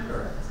to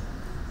remember it.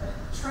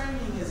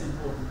 Training is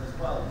important as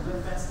well. You've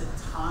invested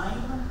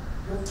time.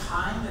 Your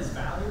time is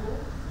valuable.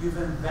 You've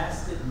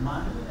invested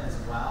money as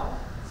well.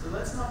 So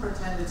let's not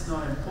pretend it's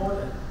not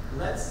important.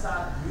 Let's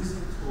start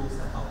using tools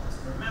to help us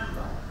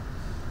remember.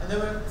 And there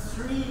were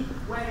 3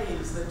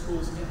 ways that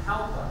tools can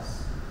help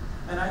us.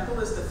 And I call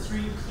this the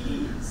 3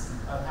 P's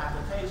of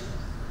application.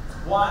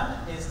 One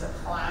is to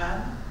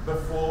plan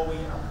before we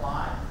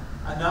apply.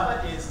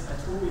 Another is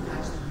a tool we can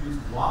actually use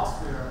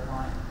whilst we're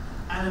applying.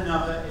 And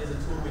another is a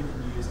tool we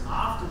can use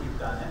after we've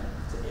done it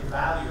to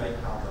evaluate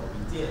how well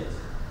we did.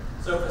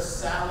 So for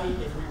Sally,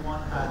 if we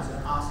want her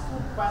to ask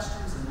more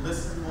questions and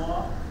listen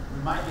more,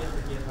 we might be able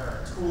to give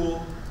her a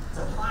tool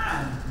to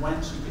plan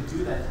when she could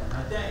do that in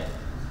her day.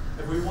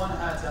 If we want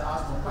her to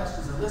ask more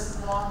questions and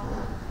listen more,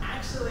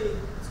 actually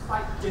it's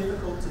quite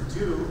difficult to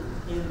do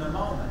in the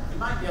moment. We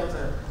might be able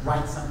to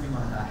write something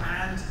on her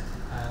hand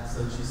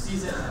so she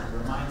sees it and it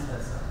reminds her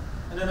so.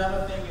 And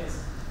another thing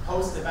is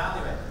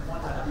post-evaluate. If we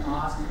want her to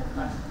ask more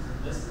questions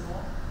and listen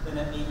more, then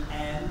at the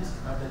end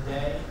of the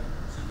day,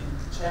 she can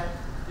check,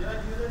 did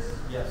I do this?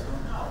 Yes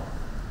or no.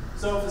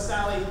 So for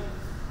Sally,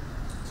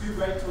 2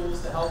 great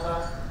tools to help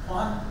her.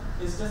 One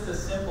is just a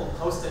simple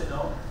post-it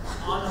note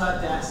on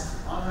her desk,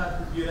 on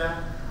her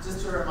computer,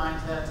 just to remind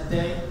her,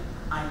 today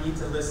I need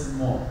to listen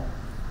more.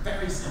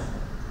 Very simple.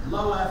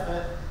 Low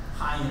effort,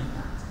 high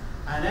impact.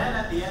 And then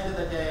at the end of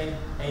the day,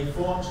 a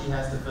form she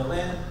has to fill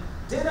in.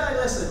 Did I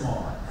listen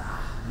more?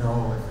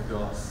 No, I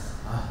forgot.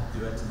 I'll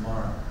do it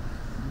tomorrow.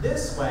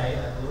 This way,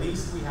 at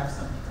least we have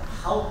something to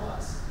help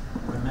us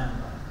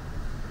remember.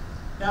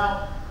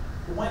 Now,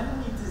 when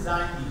we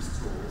design these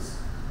tools,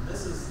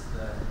 this is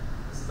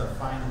the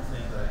final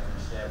thing that I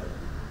can share with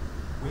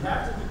you. We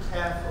have to be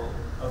careful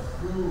of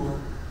who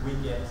we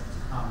get to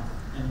come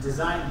and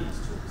design these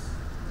tools.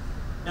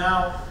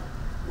 Now,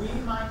 we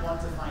might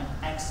want to find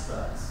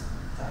experts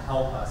to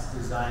help us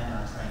design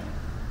our training,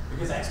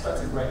 because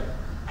experts are great.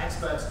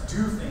 Experts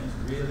do things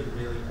really,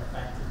 really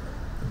effectively.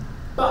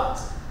 But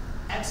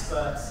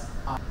experts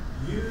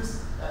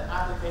use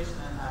application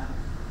and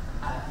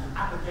the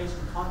application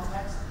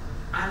context,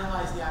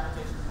 analyze the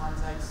application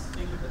context,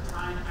 think of the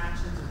time,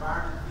 actions,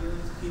 environment,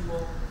 feelings,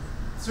 people.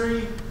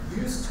 3,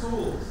 use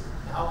tools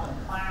to help them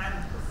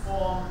plan,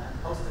 perform,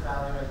 and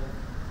post-evaluate.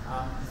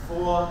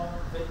 4,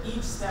 for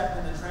each step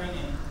in the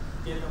training,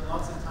 give them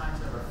lots of time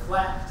to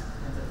reflect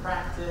and to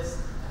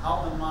practice, to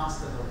help them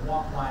master the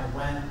what, why,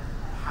 when, and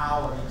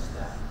how of each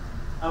step.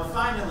 Now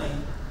finally,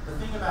 the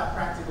thing about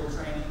practical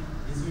training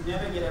is you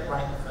never get it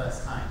right the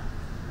first time.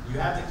 You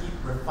have to keep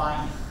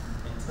refining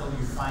until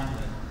you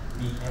finally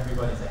meet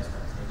everybody's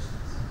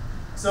expectations.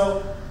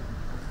 So,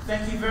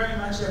 thank you very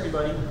much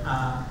everybody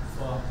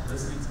for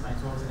listening to my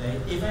talk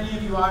today. If any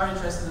of you are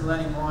interested in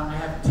learning more, I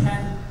have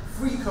 10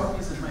 free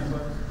copies of my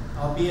book.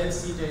 I'll be at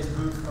CJ's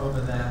booth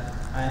over there.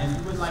 And if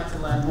you would like to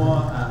learn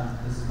more,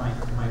 this is my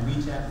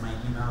WeChat, my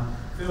email.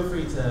 Feel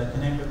free to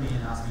connect with me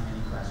and ask me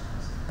any questions.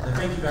 So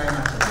thank you very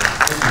much.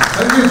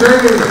 Thank you,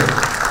 Jamie.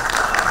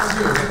 Thank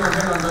you.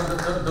 Hang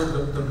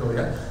on, don't go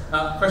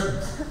yet.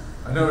 Questions?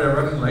 I know we're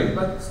running late,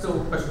 but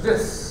still questions.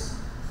 Yes.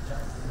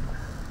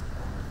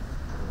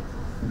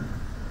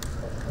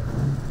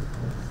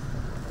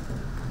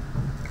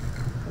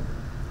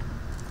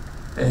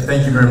 Hey,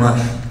 thank you very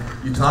much.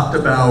 You talked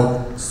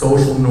about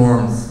social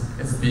norms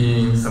as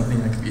being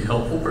something that could be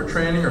helpful for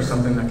training or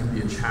something that could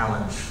be a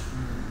challenge.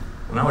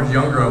 When I was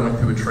younger, I went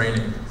through a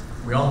training.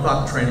 We all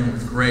thought training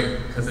was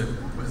great because it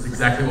was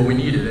exactly what we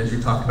needed. As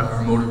you talked about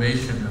our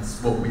motivation,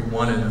 that's what we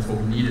wanted, that's what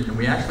we needed, and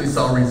we actually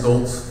saw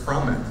results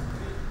from it.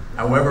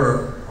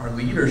 However, our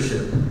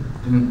leadership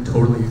didn't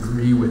totally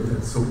agree with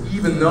it. So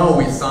even though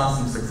we saw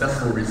some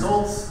successful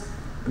results,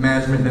 the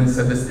management then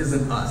said, this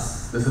isn't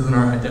us. This isn't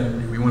our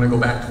identity. We want to go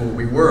back to what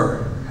we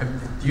were.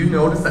 Do you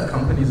notice that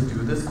companies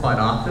do this quite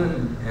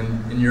often?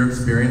 And in your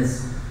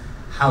experience,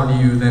 how do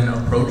you then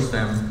approach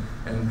them?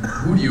 And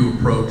who do you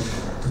approach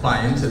to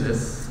buy into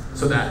this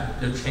so that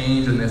the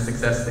change and the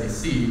success they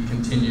see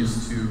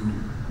continues to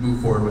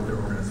move forward with their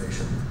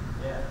organization?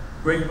 Yeah,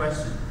 great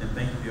question, and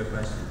thank you for your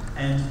question.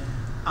 And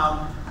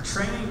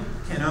training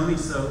can only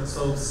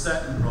solve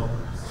certain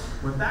problems.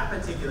 With that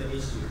particular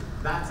issue,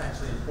 that's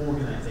actually an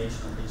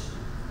organizational issue,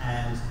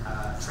 and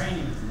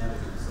training is never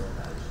going to solve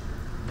that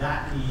issue.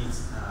 That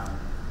needs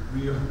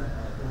real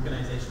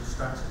organizational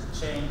structure to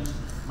change,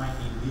 might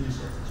need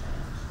leadership to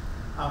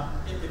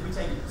change. If we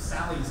take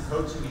Sally's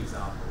coaching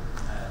example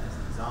as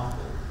an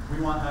example,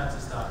 we want her to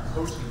start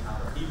coaching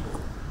other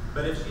people.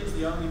 But if she is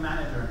the only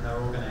manager in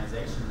her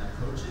organization that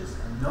coaches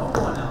and no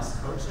one else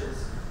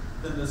coaches,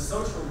 then the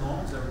social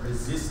norms are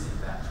resisting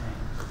that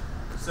change.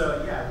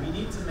 So yeah, we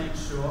need to make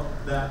sure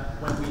that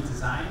when we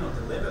design or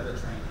deliver the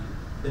training,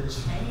 the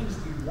change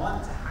we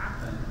want to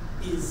happen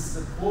is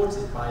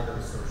supported by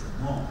those social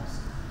norms.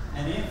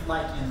 And if,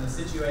 like in the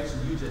situation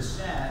you just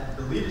shared,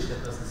 the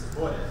leadership doesn't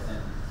support it,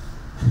 then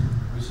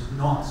we should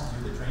not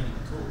do the training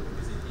at all,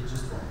 because it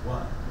just won't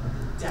work.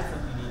 It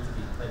definitely needs to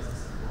be in place to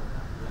support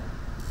that.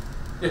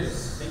 Yeah.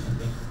 Yes. Thank you.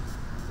 Thank you.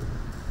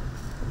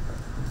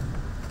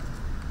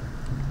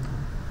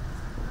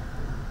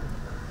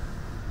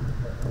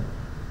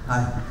 Hi,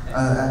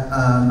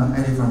 I'm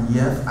Eddie from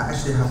EF. I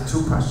actually have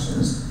two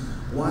questions.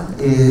 One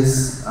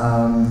is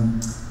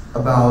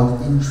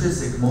about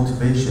intrinsic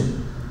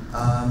motivation.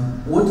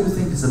 What do you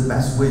think is the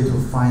best way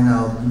to find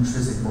out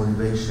intrinsic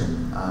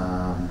motivation?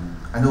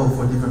 I know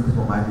for different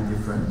people it might be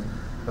different,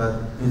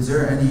 but is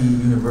there any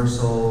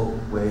universal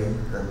way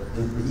that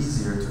it's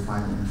easier to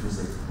find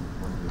intrinsic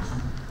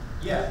motivation?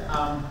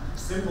 Yeah,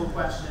 simple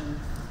question.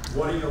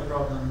 What are your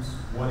problems?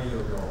 What are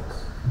your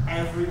goals?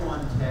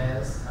 Everyone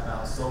cares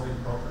about solving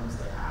problems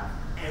they have.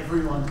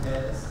 Everyone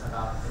cares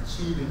about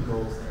achieving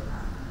goals they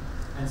have.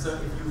 And so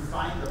if you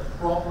find the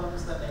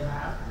problems that they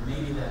have,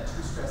 maybe they're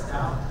too stressed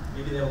out,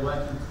 maybe they're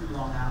working too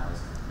long hours,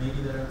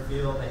 maybe they don't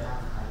feel they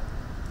have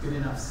a good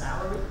enough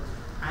salary,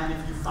 and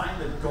if you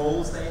find the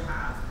goals they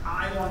have,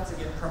 I want to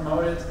get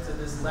promoted to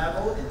this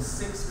level in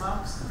 6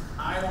 months,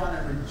 I want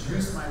to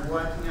reduce my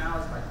working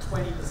hours by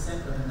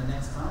 20% within the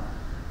next month,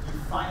 you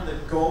find the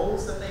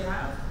goals that they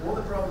have, all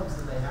the problems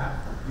that they have,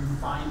 you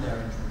find their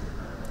intrinsic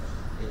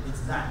motivation.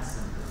 It's that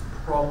simple.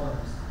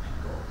 Problems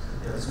and goals.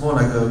 Yeah, it's more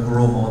like a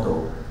role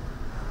model.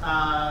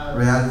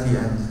 Reality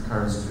and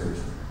current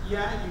situation.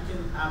 Yeah, you can.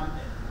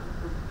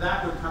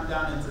 That would come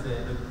down into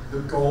the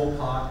goal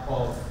part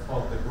of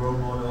the grow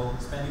model,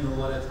 spending a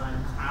lot of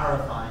time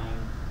clarifying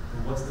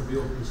what's the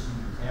real issue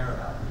you care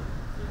about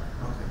here.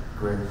 Yeah. Okay,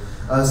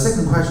 great.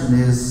 Second question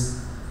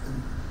is,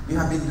 you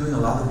have been doing a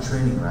lot of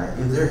training, right?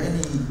 Is there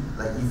any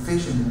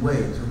efficient way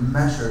to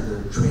measure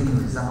the training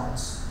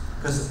results?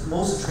 Because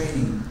most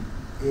training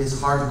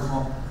is hard to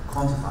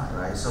quantify,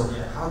 right? So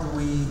yeah. How do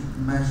we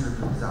measure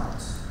the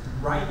results?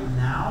 Right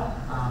now,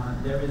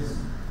 there is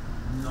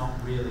not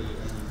really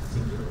any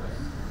particular way.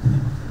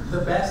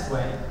 The best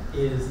way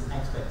is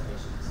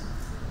expectations.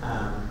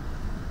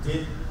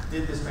 Did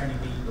this training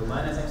meet the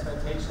learners'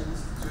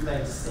 expectations? Do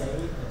they say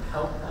it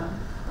helped them?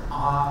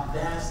 Are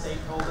their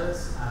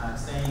stakeholders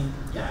saying,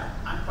 yeah,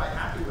 I'm quite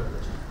happy with the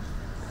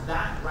change?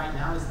 That right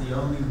now is the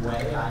only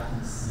way I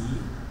can see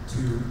to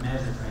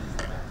measure training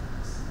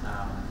effectiveness.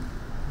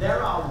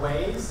 There are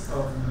ways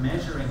of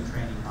measuring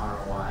training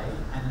ROI,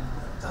 and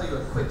I'll tell you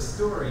a quick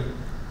story.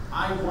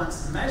 I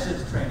once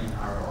measured training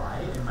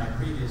ROI in my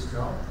previous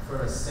job for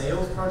a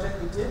sales project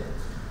we did.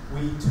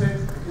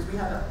 Because we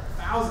had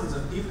thousands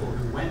of people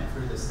who went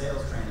through the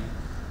sales training,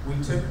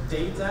 we took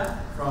data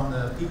from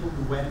the people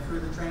who went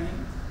through the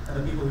training and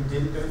the people who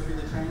didn't go through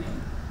the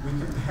training. We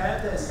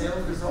compared their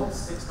sales results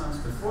 6 months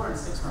before and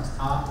 6 months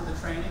after the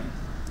training.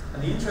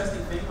 And the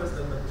interesting thing was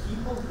that the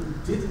people who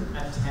didn't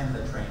attend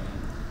the training,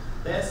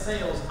 their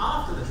sales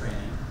after the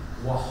training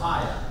were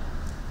higher,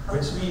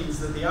 which means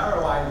that the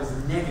ROI was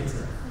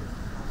negative.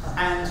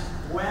 And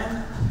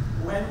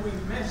when we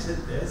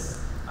measured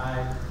this,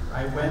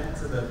 I went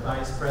to the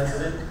vice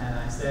president and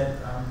I said,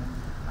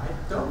 I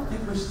don't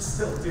think we should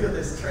still do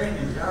this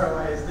training. The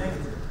ROI is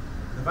negative.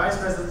 The vice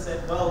president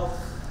said, well,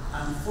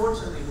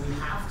 unfortunately we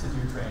have to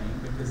do training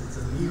because it's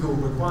a legal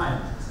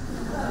requirement.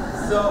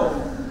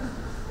 So,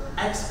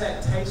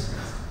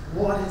 expectations.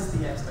 What is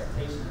the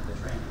expectation of the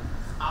training?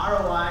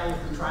 ROI,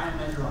 if we try and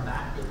measure on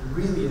that, it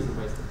really is a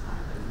waste of time.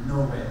 There's no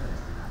way of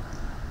measuring that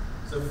right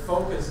now. So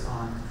focus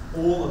on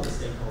all of the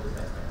stakeholders'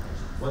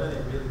 expectations. What do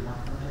they really want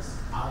from this?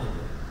 Are they doing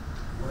it?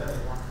 What do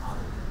they want? Are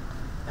they doing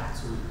it?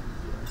 That's who we do.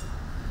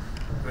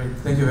 Great.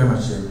 Thank you very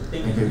much, Jay.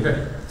 Thank you.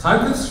 Okay.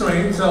 Time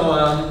constraint, so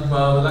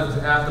we'd like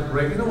to have the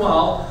break in a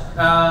while.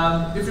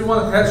 If you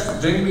want to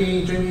catch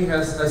Jamie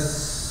has,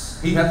 as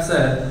he had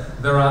said,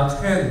 there are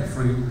 10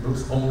 free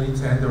books, only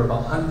 10. There are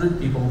about 100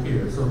 people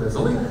here, so there's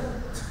only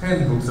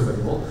 10 books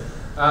available.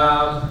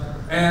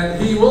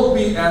 And he will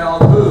be at our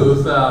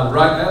booth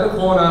right at the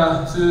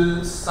corner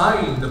to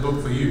sign the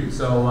book for you.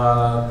 So,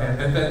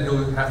 and then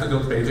he'll have to go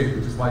to Beijing,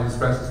 which is why he's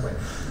dressed this way.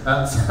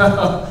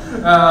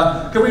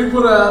 Can we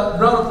put a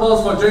round of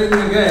applause for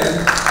Jamie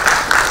again?